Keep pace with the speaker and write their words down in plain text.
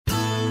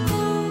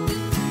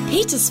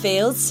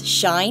Petersfield's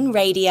Shine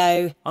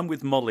Radio. I'm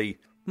with Molly.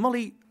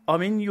 Molly,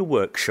 I'm in your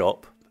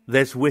workshop.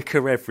 There's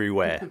wicker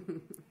everywhere.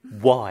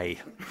 Why?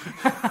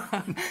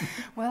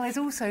 Well, there's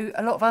also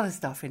a lot of other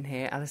stuff in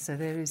here, Alistair.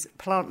 There is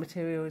plant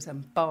materials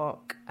and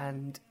bark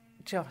and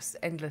just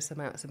endless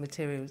amounts of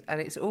materials,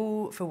 and it's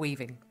all for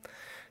weaving.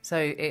 So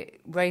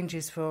it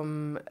ranges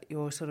from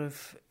your sort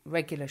of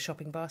regular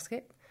shopping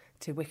basket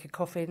to wicker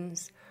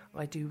coffins.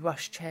 I do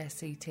rush chair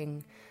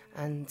seating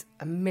and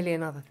a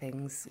million other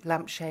things,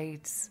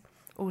 lampshades,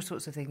 all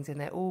sorts of things in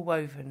there, all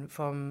woven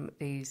from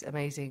these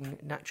amazing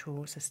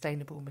natural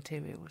sustainable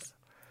materials.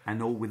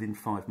 And all within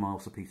 5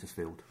 miles of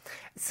Petersfield?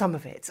 Some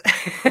of it.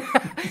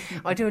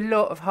 I do a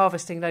lot of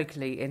harvesting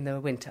locally in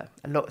the winter,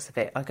 lots of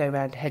it. I go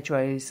around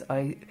hedgerows,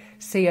 I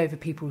see over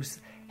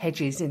people's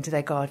hedges into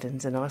their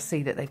gardens, and I'll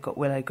see that they've got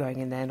willow growing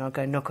in there, and I'll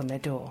go knock on their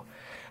door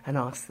and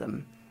ask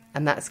them.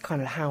 And that's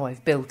kind of how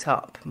I've built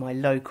up my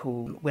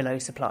local willow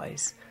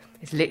supplies.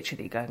 It's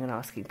literally going and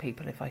asking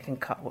people if I can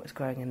cut what's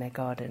growing in their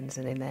gardens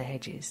and in their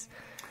hedges.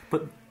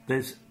 But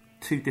there's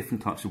 2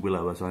 different types of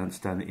willow, as I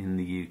understand it, in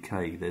the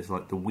UK. There's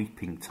like the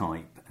weeping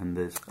type, and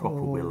there's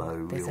proper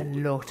willow. There's a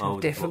lot of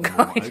different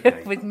kinds,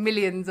 with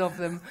millions of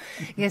them.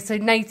 Yeah, so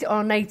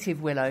our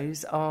native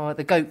willows are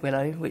the goat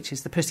willow, which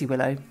is the pussy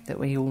willow that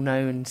we all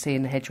know and see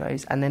in the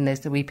hedgerows, and then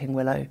there's the weeping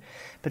willow.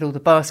 But all the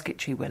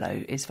basketry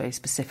willow is very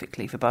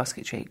specifically for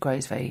basketry. It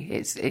grows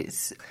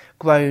it's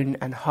grown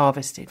and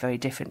harvested very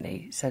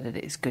differently so that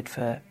it's good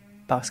for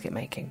basket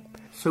making.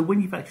 So when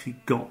you've actually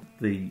got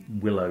the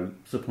willow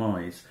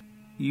supplies,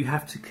 you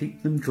have to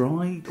keep them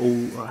dried,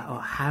 or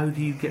how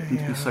do you get them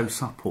to be so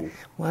supple?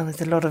 Well,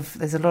 there's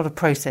a lot of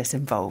process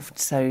involved.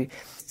 So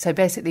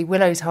basically,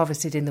 willow's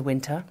harvested in the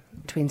winter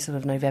between sort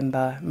of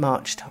November,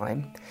 March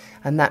time,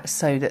 and that's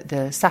so that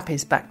the sap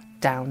is back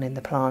down in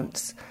the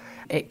plants.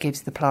 It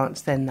gives the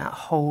plants then that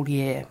whole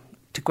year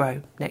to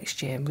grow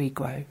next year and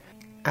regrow.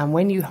 And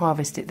when you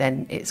harvest it,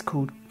 then it's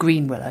called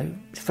green willow.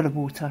 It's full of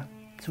water.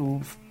 It's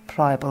all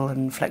pliable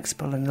and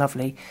flexible and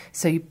lovely.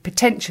 So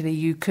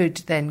you could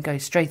then go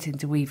straight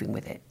into weaving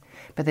with it.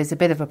 But there's a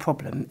bit of a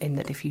problem in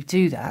that if you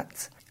do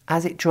that,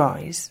 as it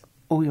dries,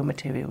 all your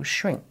materials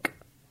shrink.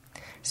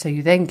 So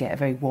you then get a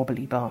very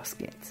wobbly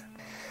basket.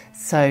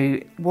 So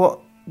what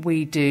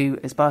we do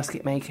as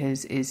basket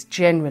makers is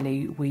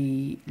generally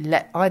we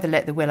either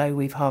let the willow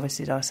we've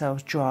harvested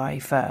ourselves dry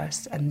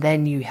first, and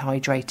then you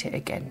hydrate it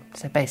again.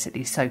 So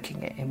basically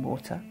soaking it in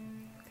water.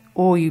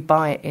 Or you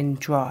buy it in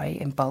dry,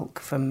 in bulk,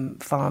 from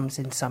farms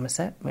in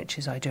Somerset,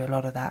 I do a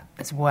lot of that,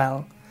 as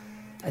well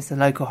as the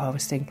local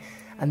harvesting.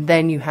 And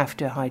then you have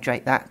to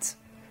hydrate that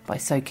by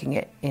soaking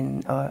it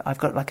in, I've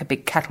got like a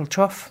big cattle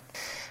trough.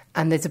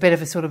 And there's a bit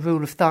of a sort of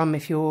rule of thumb,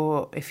 if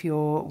your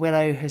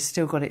willow has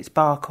still got its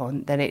bark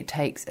on, then it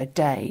takes a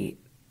day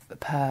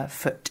per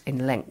foot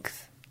in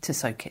length to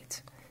soak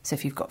it. So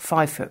if you've got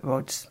 5-foot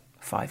rods,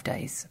 5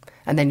 days.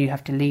 And then you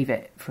have to leave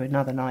it for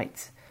another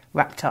night,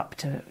 wrapped up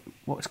to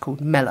what's called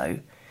mellow,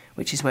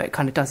 which is where it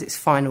kind of does its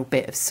final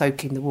bit of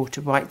soaking the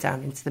water right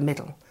down into the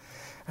middle.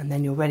 And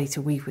then you're ready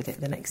to weave with it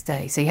the next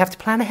day. So you have to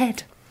plan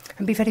ahead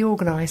and be very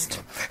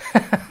organised.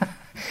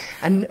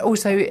 And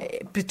also,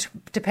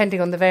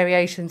 depending on the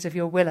variations of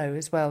your willow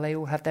as well, they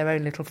all have their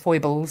own little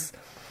foibles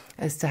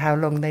as to how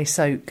long they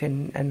soak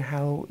and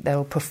how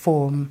they'll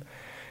perform.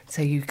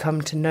 So you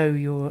come to know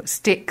your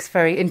sticks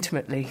very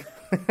intimately.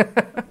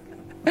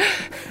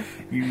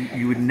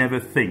 You would never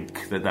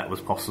think that was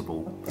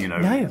possible,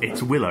 No.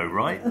 It's willow,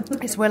 right?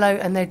 It's willow,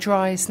 and they're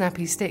dry,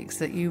 snappy sticks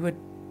that you would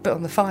put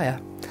on the fire.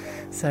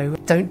 So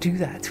don't do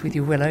that with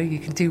your willow. You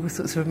can do all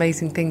sorts of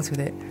amazing things with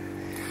it.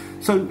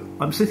 So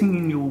I'm sitting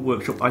in your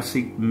workshop. I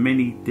see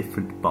many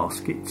different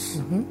baskets.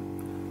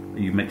 Mm-hmm.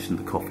 You mentioned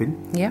the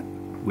coffin, yeah,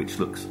 which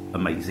looks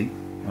amazing,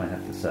 I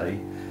have to say.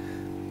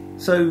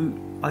 So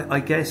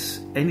I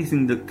guess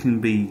anything that can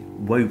be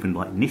woven,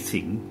 like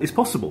knitting, is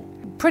possible.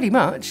 Pretty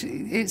much.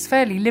 It's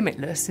fairly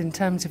limitless in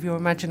terms of your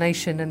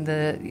imagination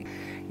and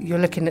you're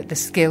looking at the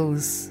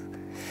skills.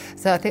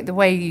 So I think the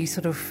way you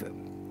sort of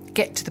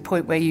get to the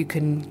point where you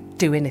can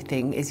do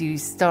anything is you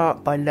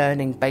start by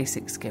learning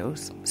basic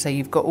skills. So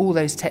you've got all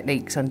those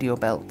techniques under your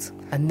belt,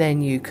 and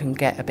then you can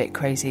get a bit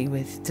crazy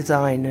with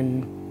design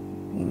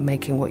and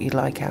making what you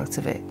like out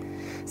of it.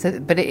 So,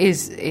 but it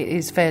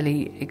is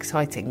fairly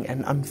exciting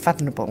and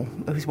unfathomable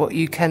is what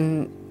you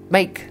can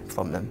make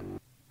from them.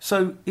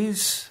 So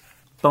is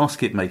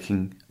basket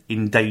making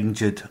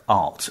endangered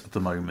art at the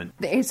moment?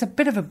 It's a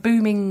bit of a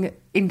booming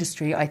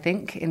industry, I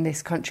think, in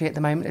this country at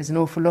the moment. There's an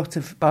awful lot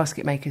of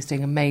basket makers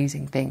doing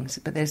amazing things,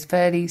 but there's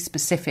fairly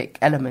specific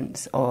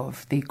elements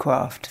of the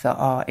craft that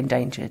are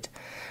endangered.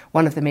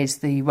 One of them is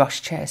the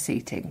rush chair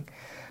seating,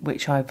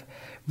 which I've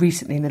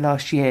recently, in the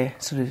last year,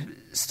 sort of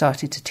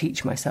started to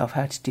teach myself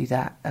how to do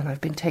that, and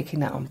I've been taking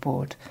that on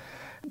board.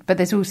 But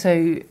there's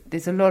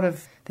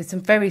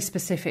some very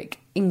specific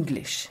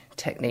English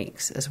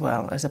techniques as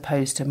well, as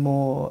opposed to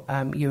more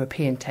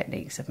European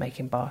techniques of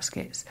making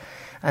baskets.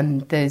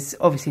 And there's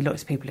obviously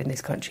lots of people in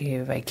this country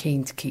who are very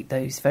keen to keep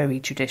those very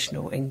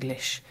traditional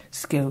English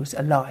skills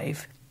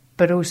alive.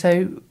 But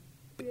also,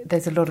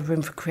 there's a lot of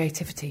room for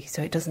creativity,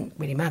 so it doesn't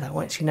really matter.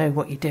 Once you know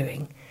what you're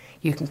doing,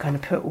 you can kind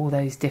of put all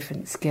those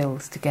different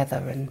skills together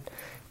and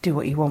do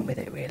what you want with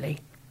it, really.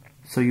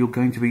 So you're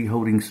going to be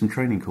holding some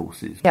training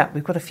courses? Yeah,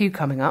 we've got a few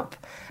coming up.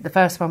 The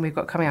first one we've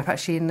got coming up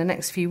actually in the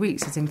next few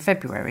weeks is in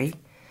February.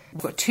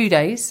 We've got 2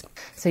 days,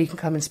 so you can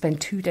come and spend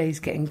 2 days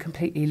getting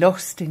completely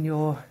lost in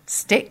your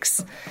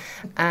sticks.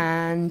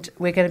 And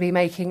we're going to be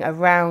making a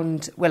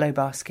round willow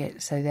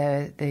basket. So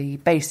they're the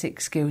basic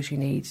skills you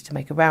need to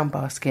make a round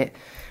basket,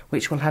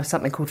 which will have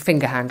something called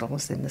finger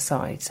handles in the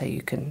side, so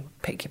you can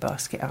pick your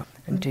basket up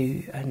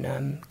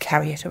and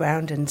carry it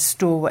around and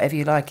store whatever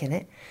you like in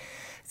it.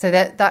 So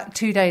that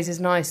 2 days is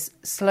nice,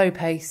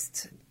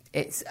 slow-paced.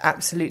 It's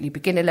absolutely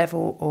beginner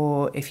level,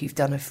 or if you've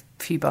done a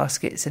few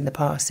baskets in the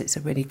past, it's a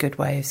really good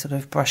way of sort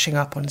of brushing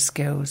up on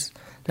skills,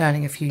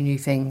 learning a few new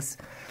things.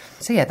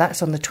 So yeah,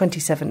 that's on the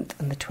 27th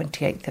and the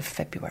 28th of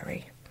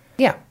February.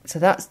 Yeah, so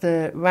that's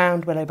the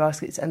round willow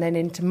baskets. And then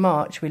into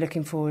March, we're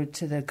looking forward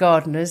to the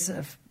gardeners,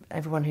 of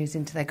everyone who's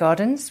into their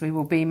gardens. We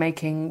will be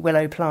making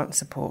willow plant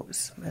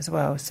supports as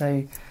well.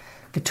 So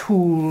the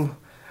tall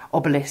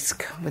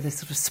obelisk with a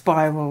sort of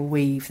spiral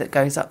weave that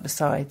goes up the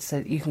side so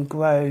that you can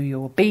grow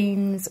your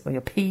beans or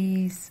your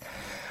peas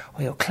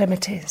or your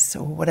clematis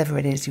or whatever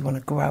it is you want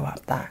to grow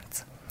up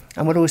that.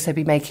 And we'll also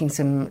be making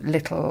some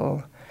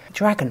little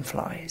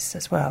dragonflies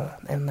as well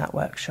in that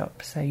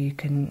workshop, so you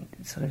can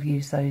sort of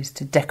use those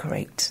to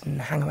decorate and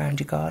hang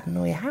around your garden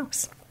or your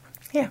house.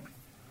 Yeah.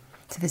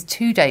 So there's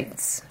 2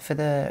 dates for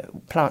the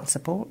plant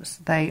supports.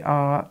 They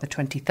are the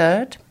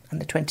 23rd and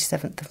the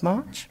 27th of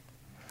March.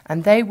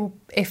 And they will,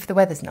 if the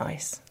weather's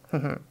nice,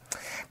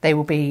 they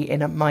will be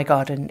in my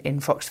garden in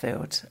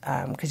Foxfield,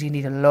 because you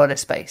need a lot of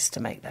space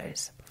to make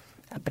those.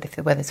 But if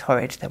the weather's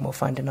horrid, then we'll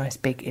find a nice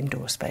big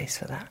indoor space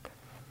for that.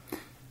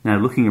 Now,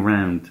 looking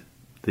around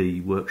the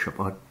workshop,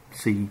 I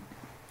see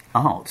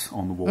art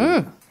on the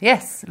wall.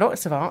 Yes,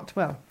 lots of art.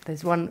 Well,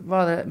 there's one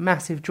rather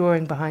massive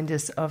drawing behind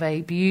us of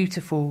a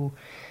beautiful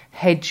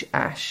hedge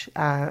ash,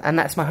 and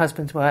that's my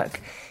husband's work.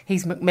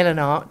 He's Macmillan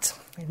Art,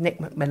 Nick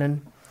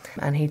Macmillan,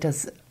 and he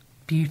does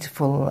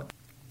beautiful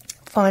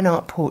fine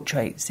art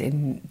portraits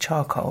in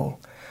charcoal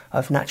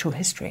of natural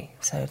history.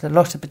 So there's a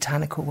lot of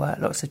botanical work,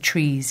 lots of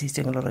trees. He's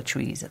doing a lot of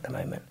trees at the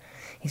moment.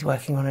 He's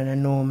working on an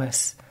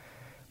enormous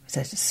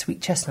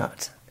sweet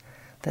chestnut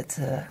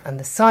and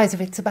the size of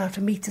it's about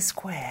 1 metre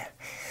square.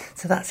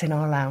 So that's in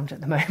our lounge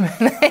at the moment.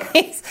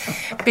 He's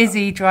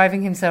busy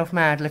driving himself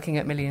mad looking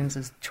at millions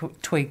of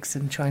twigs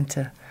and trying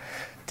to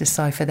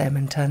decipher them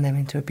and turn them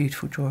into a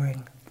beautiful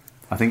drawing.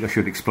 I think I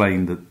should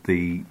explain that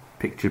the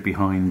picture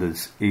behind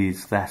us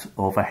is that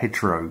of a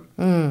hedgerow.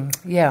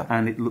 Yeah.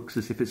 And it looks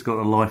as if it's got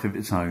a life of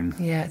its own.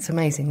 Yeah, it's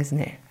amazing, isn't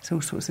it? It's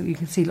all sorts of, you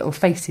can see little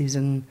faces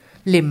and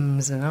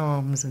limbs and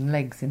arms and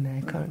legs in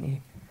there, can't you?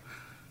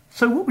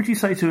 So what would you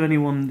say to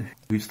anyone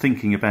who's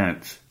thinking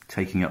about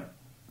taking up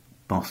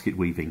basket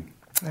weaving?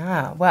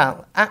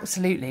 Well,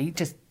 absolutely,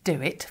 just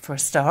do it for a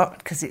start,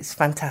 because it's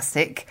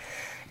fantastic.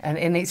 And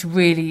it's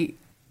really,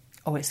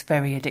 it's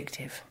very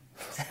addictive.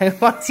 So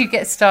once you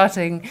get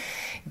starting,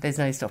 there's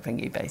no stopping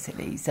you,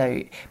 basically.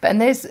 So, and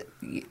there's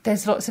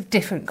lots of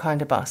different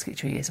kind of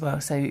basketry as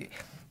well. So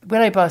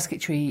willow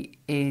basketry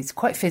is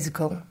quite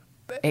physical.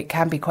 It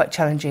can be quite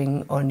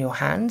challenging on your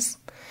hands.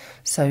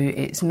 So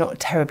it's not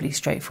terribly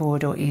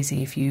straightforward or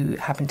easy if you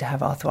happen to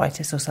have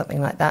arthritis or something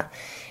like that.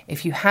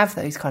 If you have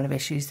those kind of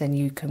issues, then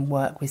you can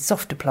work with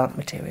softer plant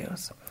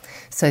materials.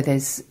 So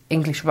there's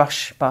English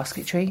rush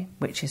basketry,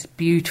 which is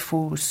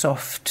beautiful,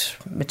 soft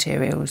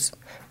materials,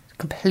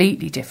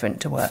 completely different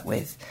to work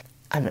with,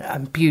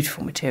 and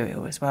beautiful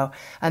material as well.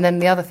 And then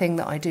the other thing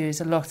that I do is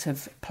a lot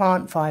of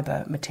plant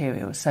fibre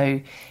materials.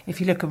 So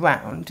if you look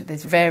around,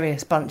 there's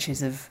various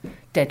bunches of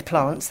dead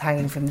plants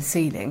hanging from the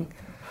ceiling,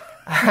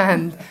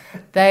 and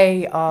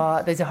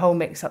there's a whole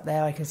mix up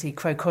there. I can see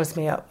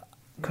crocosmia,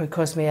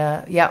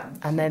 yeah,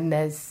 and then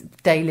there's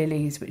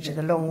daylilies, which are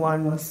the long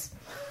ones.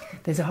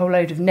 There's a whole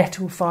load of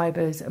nettle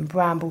fibres and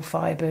bramble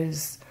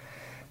fibres.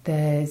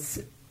 There's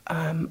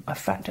a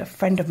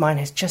friend of mine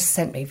has just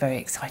sent me, very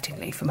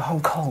excitingly, from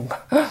Hong Kong,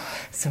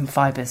 some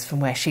fibres from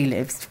where she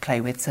lives to play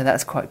with, so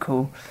that's quite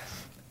cool.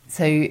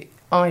 So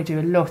I do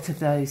a lot of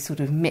those sort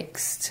of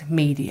mixed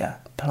media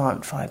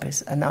plant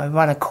fibres, and I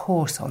run a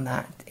course on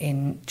that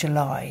in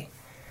July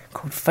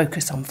called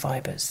Focus on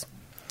Fibres.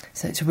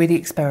 So it's really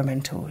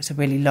experimental, it's a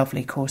really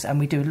lovely course, and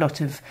we do a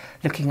lot of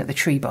looking at the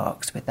tree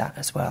barks with that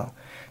as well.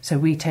 So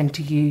we tend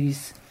to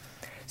use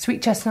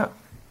sweet chestnut,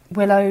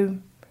 willow,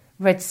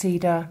 red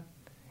cedar,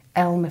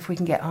 elm if we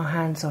can get our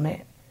hands on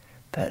it,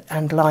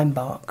 and lime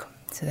bark.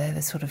 So they're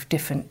the sort of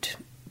different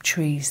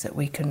trees that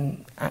we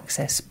can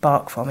access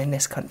bark from in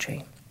this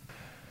country.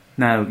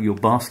 Now, your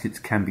baskets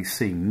can be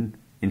seen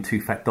in Two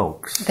Fat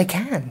Dogs. They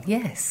can,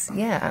 yes.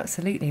 Yeah,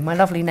 absolutely. My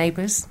lovely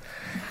neighbours,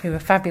 who are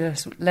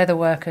fabulous leather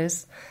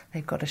workers,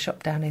 they've got a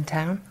shop down in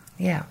town.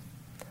 Yeah.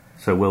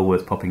 So well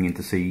worth popping in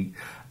to see.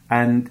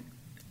 And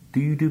do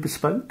you do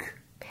bespoke?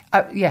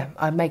 Yeah,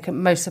 I make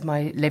most of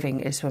my living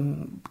is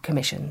from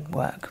commission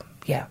work.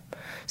 Yeah.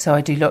 So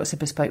I do lots of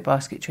bespoke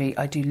basketry.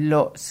 I do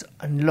lots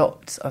and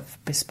lots of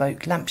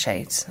bespoke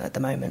lampshades at the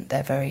moment.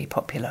 They're very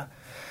popular.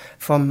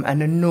 From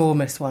an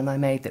enormous one I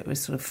made that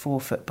was sort of 4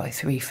 foot by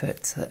 3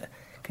 foot, so that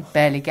could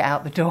barely get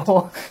out the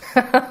door.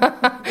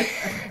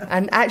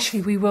 And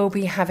actually we will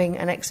be having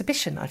an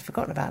exhibition. I'd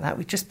forgotten about that.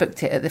 We just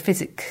booked it at the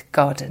Physic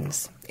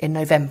Gardens in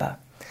November.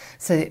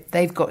 So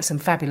they've got some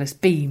fabulous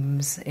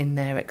beams in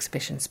their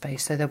exhibition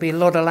space. So there'll be a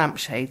lot of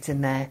lampshades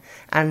in there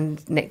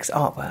and Nick's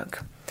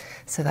artwork.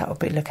 So that will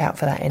be, look out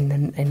for that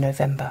in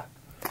November.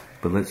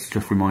 But let's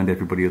just remind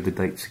everybody of the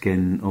dates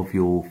again of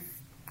your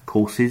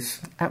courses.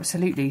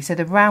 Absolutely. So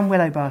the Round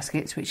Willow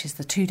Baskets, which is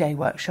the 2-day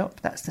workshop,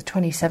 that's the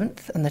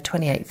 27th and the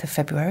 28th of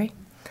February.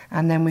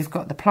 And then we've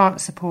got the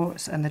Plant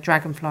Supports and the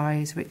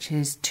Dragonflies, which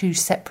is 2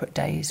 separate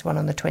days, one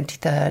on the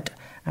 23rd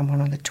and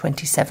one on the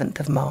 27th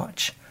of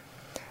March.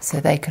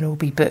 So they can all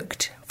be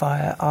booked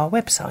via our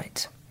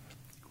website.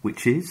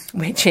 Which is?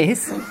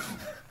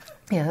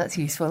 Yeah, that's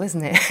useful,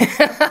 isn't it?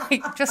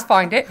 Just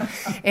find it.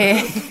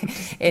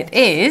 It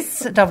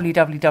is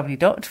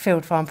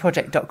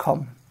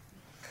www.fieldfarmproject.com.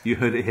 You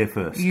heard it here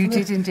first. You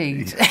did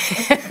indeed.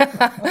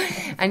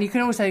 And you can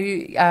also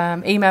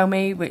email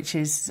me, which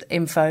is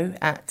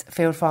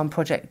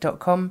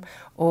info@fieldfarmproject.com,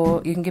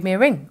 or you can give me a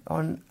ring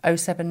on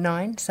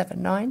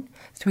 07979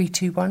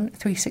 321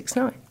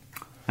 369.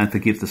 And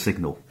forgive the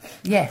signal.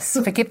 Yes,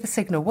 forgive the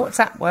signal.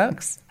 WhatsApp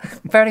works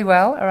very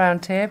well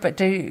around here, but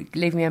do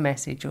leave me a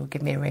message or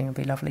give me a ring. It'll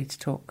be lovely to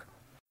talk.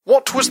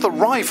 What was the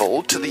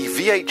rival to the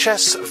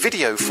VHS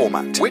video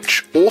format?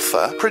 Which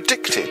author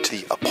predicted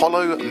the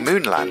Apollo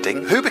moon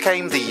landing? Who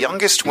became the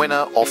youngest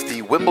winner of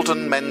the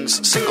Wimbledon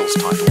men's singles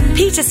title?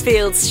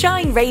 Petersfield's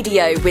Shine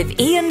Radio with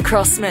Ian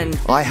Crossman.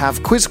 I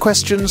have quiz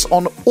questions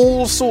on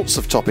all sorts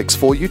of topics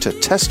for you to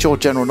test your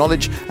general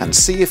knowledge and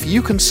see if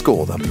you can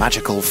score the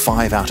magical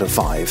 5 out of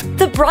 5.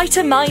 The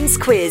Brighter Minds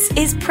quiz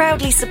is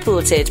proudly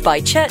supported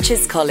by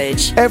Churches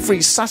College.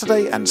 Every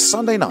Saturday and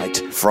Sunday night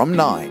from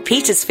 9.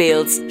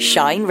 Petersfield's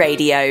Shine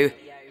Radio.